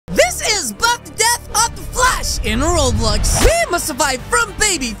in Roblox. We must survive from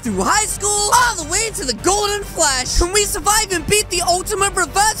baby through high school all the way to the golden flash. Can we survive and beat the ultimate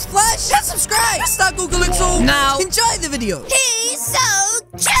reverse flash? Just subscribe. Let's start Calixo. Now, enjoy the video. He's so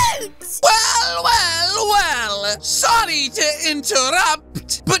cute. Well. Sorry to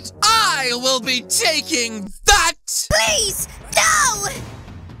interrupt, but I will be taking that. Please, no.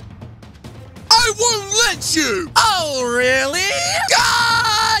 I won't let you. Oh, really?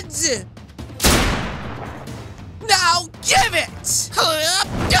 God! Now give it.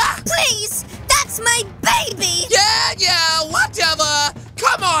 Please, that's my baby. Yeah, whatever.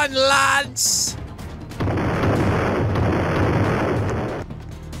 Come on, lads.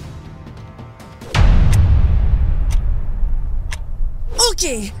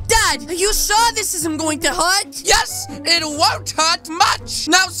 Okay, Dad, are you sure this isn't going to hurt? Yes, it won't hurt much.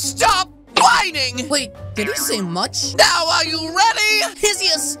 Now stop whining. Wait, did he say much? Now are you ready?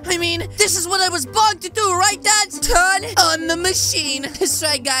 Yes. I mean, this is what I was born to do, right, Dad? Turn on the machine. That's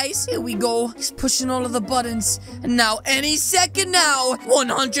right, guys. Here we go. He's pushing all of the buttons. And now, any second now,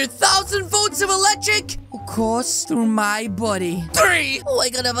 100,000 volts of electric. Of course, through my body. 3. Oh, I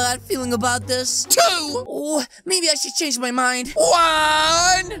got a bad feeling about this. 2. Oh, maybe I should change my mind.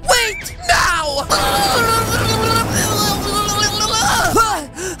 1. Wait! Now!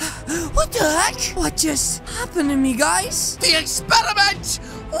 What the heck? What just happened to me, guys? The experiment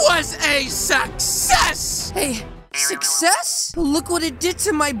was a success! Hey, success? But look what it did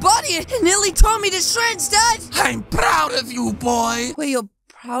to my body. It nearly tore me to shreds, Dad. I'm proud of you, boy. Wait, you're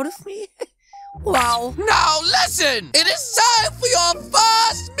proud of me? Wow. Now listen! It is time for your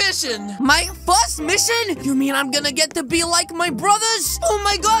first mission! My first mission? You mean I'm gonna get to be like my brothers? Oh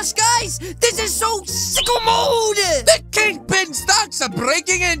my gosh, guys! This is so sicko mode! The Kingpin thugs are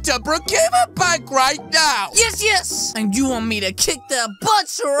breaking into Brookhaven Bank right now! Yes! And you want me to kick their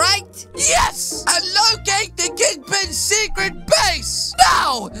butts, right? Yes! And locate the Kingpin's secret base!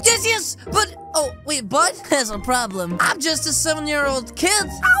 Now! Yes! But, oh, wait, Bud? There's a problem. I'm just a 7-year-old kid.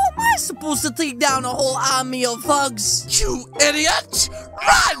 How am I supposed to take down a whole army of thugs? You idiot!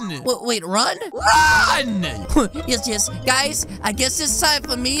 Run! Wait, run? Run! Yes. Guys, I guess it's time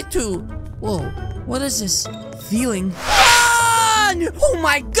for me to... Whoa, what is this feeling? Run! Oh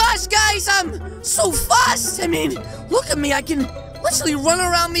my gosh, guys, I'm so fast! I mean, look at me, I can literally run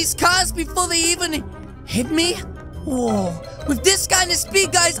around these cars before they even hit me. Whoa, with this kind of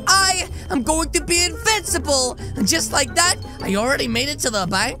speed, guys, I am going to be invincible. And just like that, I already made it to the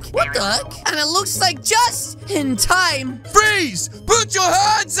bank. What the heck? And it looks like just in time. Freeze! Put your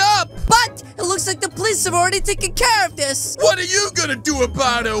hands up! But it looks like the police have already taken care of this. What are you gonna do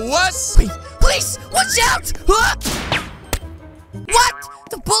about it, Wes? Wait, police, watch out! Huh? What?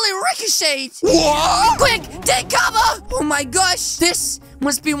 The bullet ricocheted. What? Quick, take cover! Oh my gosh, this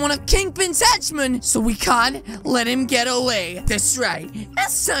must be one of Kingpin's henchmen, so we can't let him get away. That's right,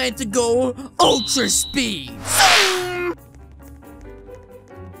 it's time to go ultra speed.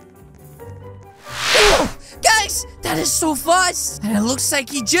 Oh, guys, that is so fast. And it looks like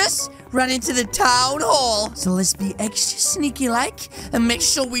he just ran into the town hall. So let's be extra sneaky like and make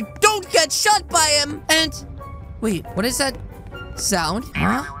sure we don't get shot by him. And wait, what is that sound?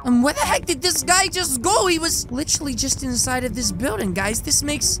 Huh? And where the heck did this guy just go? He was literally just inside of this building, guys. This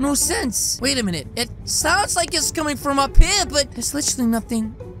makes no sense. Wait a minute. It sounds like it's coming from up here, but there's literally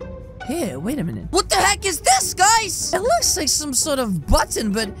nothing here. Wait a minute. What the heck is this, guys? It looks like some sort of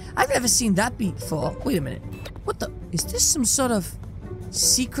button, but I've never seen that before. Wait a minute. What the? Is this some sort of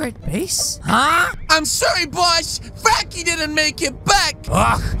secret base? Huh? I'm sorry, boss. Frankie didn't make it back.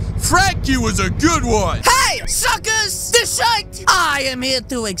 Ugh, Frankie was a good one. Hey, suckers! This shite! I am here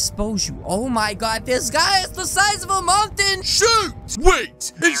to expose you. Oh my god, this guy is the size of a mountain. Shoot!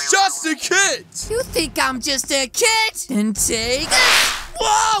 Wait, it's just a kid. You think I'm just a kid? Then take this.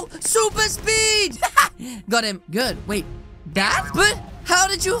 Whoa! Super speed! Got him. Good. Wait, that? But how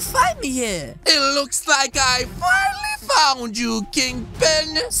did you find me here? It looks like I finally found you,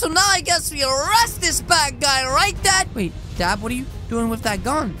 Kingpin. So now I guess we arrest this bad guy, right, Dad? Wait, Dad, what are you doing with that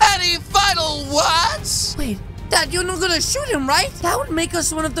gun? Any final words? Wait, Dad, you're not gonna shoot him, right? That would make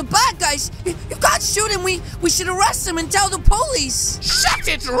us one of the bad guys. You can't shoot him. We should arrest him and tell the police. Shut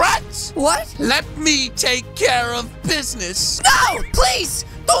it, rat! What? Let me take care of business. No, please!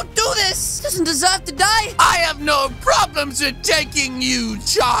 Don't do this! Doesn't deserve to die! I have no problems with taking you,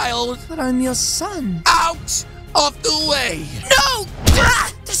 child. But I'm your son. Out of the way. No!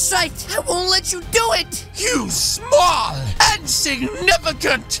 Ah, that's right. I won't let you do it. You small,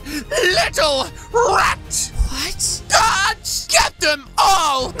 insignificant little rat. What? Dodge! Get them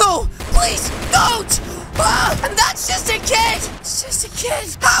all! No, please, don't! Oh, and that's just a kid! It's just a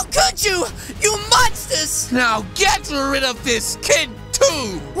kid! How could you? You monsters! Now get rid of this kid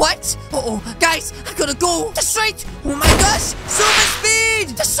too! What? Uh-oh, guys, I gotta go! That's right! Oh my gosh! Super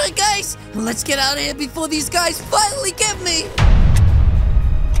speed! That's right, guys! Let's get out of here before these guys finally get me!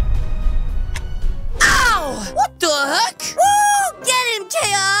 Ow! What the heck? Woo! Get him,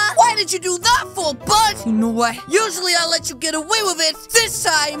 KR! Why did you do that for, bud? You know what? Usually I let you get away with it. This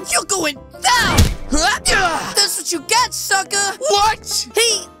time, you're going down! That's what you get, sucker! What?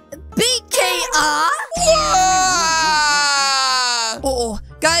 He beat KR? Uh-oh,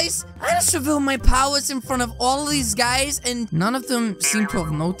 guys, I just revealed my powers in front of all of these guys, and none of them seem to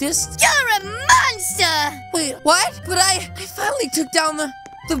have noticed. You're a monster! Wait, what? But I finally took down the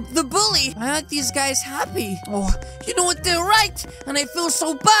bully. I like these guys happy. Oh, you know what? They're right, and I feel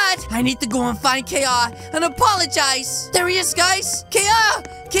so bad. I need to go and find KR and apologize. There he is, guys. KR,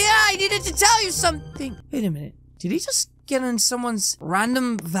 I needed to tell you something. Wait a minute. Did he just get in someone's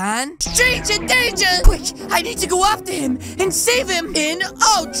random van? Stranger danger! Quick, I need to go after him and save him in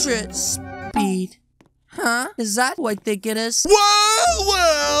ultra speed. Huh? Is that who I think it is? Well.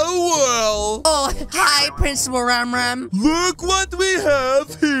 Oh, hi, Principal Ram Ram. Look what we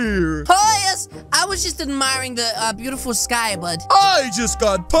have here. Oh, yes. I was just admiring the beautiful sky, bud. I just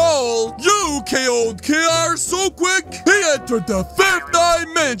got Paul. You KO'd KR so quick, he entered the 5th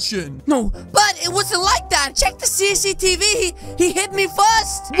dimension. No, but it wasn't like that. Check the CCTV. He hit me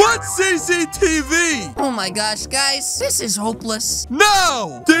first. What CCTV? Oh my gosh, guys. This is hopeless.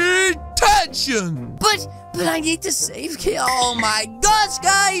 Now, detention. But I need to save KR. Oh my gosh,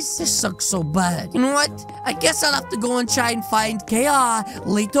 guys. This sucks so bad. You know what? I guess I'll have to go and try and find KR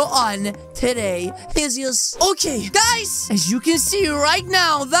later on today. Here's yours. Okay, guys. As you can see right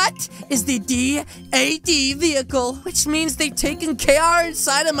now, that is the DAD vehicle, which means they've taken KR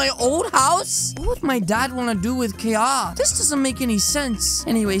inside of my old house. What would my dad want to do with KR? This doesn't make any sense.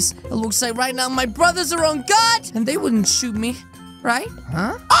 Anyways, it looks like right now my brothers are on guard, and they wouldn't shoot me, right?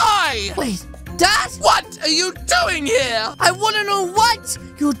 Huh? Wait. Dad? What are you doing here? I want to know what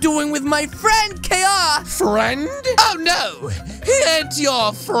you're doing with my friend, KR. Friend? Oh no, he ain't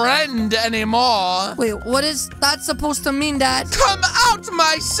your friend anymore. Wait, what is that supposed to mean, Dad? Come out,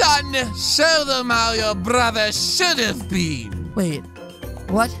 my son. Show them how your brother should have been. Wait,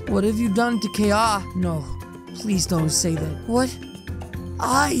 what? What have you done to KR? No, please don't say that. What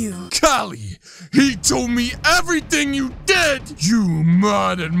are you? Callie, he told me everything you did. You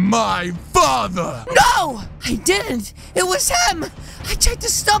murdered my father. No, I didn't. It was him. I tried to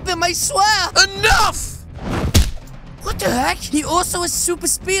stop him, I swear. Enough! What the heck? He also has super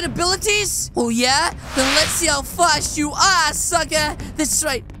speed abilities? Oh, yeah? Then let's see how fast you are, sucker. That's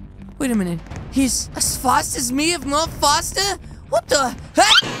right. Wait a minute. He's as fast as me, if not faster? What the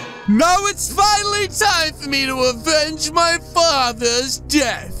heck? Now it's finally time for me to avenge my father's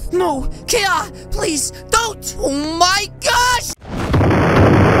death. No, KR, please, don't! Oh my gosh!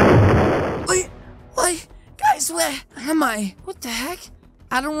 Wait, guys, where am I? What the heck?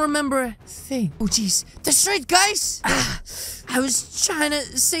 I don't remember a thing. Oh, jeez. That's right, guys. I was trying to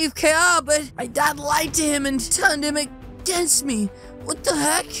save KR, but my dad lied to him and turned him against me. What the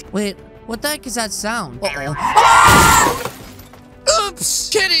heck? Wait, what the heck is that sound? Uh-oh. Ah! Oops!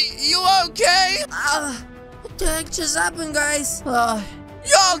 Kitty, you okay? What the heck just happened, guys?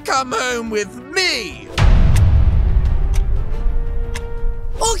 Y'all come home with me.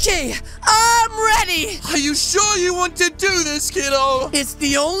 Okay, I'm ready. Are you sure you want to do this, kiddo? It's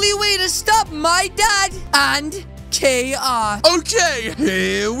the only way to stop my dad and KR. Okay,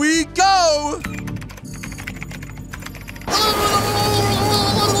 here we go.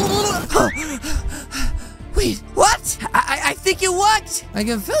 Wait, what? I think it worked. I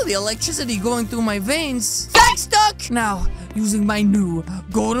can feel the electricity going through my veins. Thanks, Doc. Now, using my new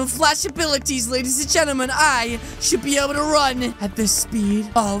golden flash abilities, ladies and gentlemen, I should be able to run at the speed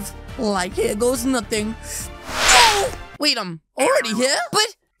of light. Here goes nothing. Oh! Wait, I'm already here?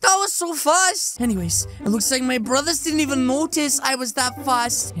 But that was so fast. Anyways, it looks like my brothers didn't even notice I was that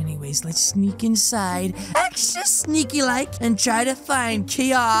fast. Anyways, let's sneak inside, extra sneaky-like, and try to find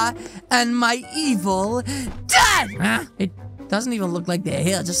KR and my evil dad. Huh? It doesn't even look like they're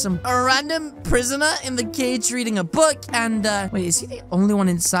here. Just a random prisoner in the cage reading a book. And, wait, is he the only one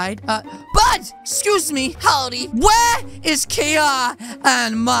inside? Bud! Excuse me. Howdy. Where is KR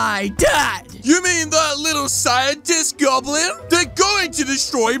and my dad? You mean that little scientist goblin? They're going to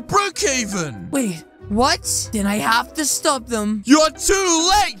destroy Brookhaven. Wait, what? Then I have to stop them. You're too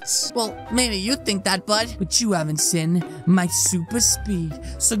late. Well, maybe you think that, bud, but you haven't seen my super speed.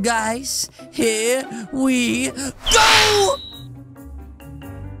 So, guys, here we go!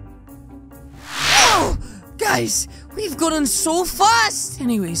 Oh! Guys, we've gotten so fast.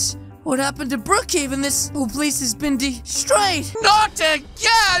 Anyways, what happened to Brookhaven? This whole place has been destroyed. Not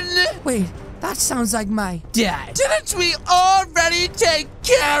again! Wait, that sounds like my dad. Didn't we already take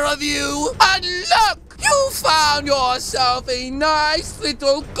care of you? And look, you found yourself a nice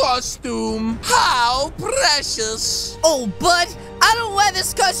little costume. How precious. Oh, bud, I don't wear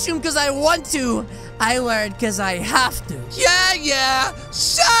this costume because I want to. I wear it because I have to. Yeah,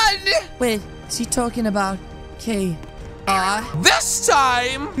 son! Wait, is he talking about KR? This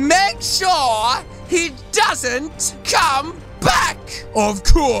time, make sure he doesn't come back. Of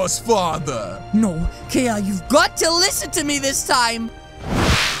course, father. No, KR, you've got to listen to me this time.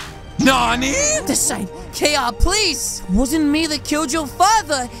 Nani? This side, KR, please. It wasn't me that killed your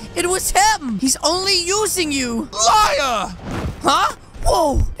father. It was him. He's only using you. Liar! Huh?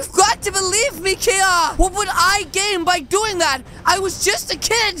 Whoa, you've got to believe me, KR. What would I gain by doing that? I was just a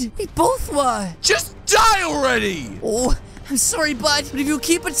kid. We both were. Just die already! Oh, I'm sorry, bud, but if you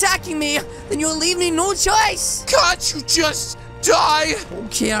keep attacking me, then you'll leave me no choice. Can't you just die?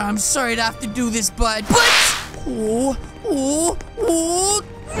 Okay, I'm sorry to have to do this, bud, but... Oh,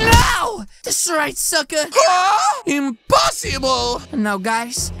 no! That's right, sucker. Huh? Impossible! And now,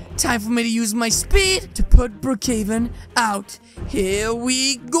 guys, time for me to use my speed to put Brookhaven out. Here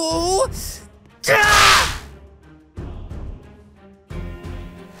we go. Ah!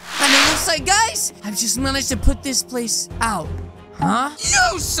 And it looks like, guys, I've just managed to put this place out. Huh?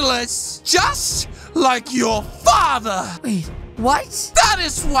 Useless! Just like your father! Wait, what? That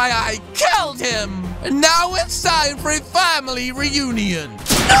is why I killed him! And now it's time for a family reunion!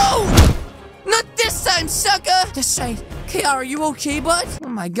 No! Not this time, sucker! That's right. KR, are you okay, bud? Oh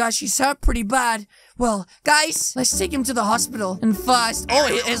my gosh, he's hurt pretty bad. Well, guys, let's take him to the hospital. And fast. Oh,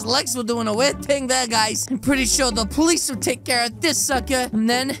 his legs were doing a weird thing there, guys. I'm pretty sure the police will take care of this sucker. And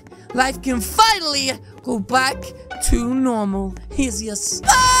then life can finally go back to normal. Here's your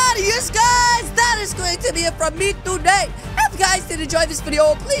adios, guys. That is going to be it from me today. If you guys did enjoy this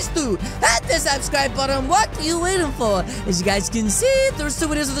video, please do hit the subscribe button. What are you waiting for? As you guys can see, there's 2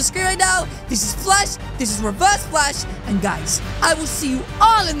 videos on the screen right now. This is Flash, this is Reverse Flash. And guys, I will see you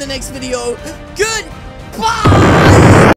all in the next video. Goodbye!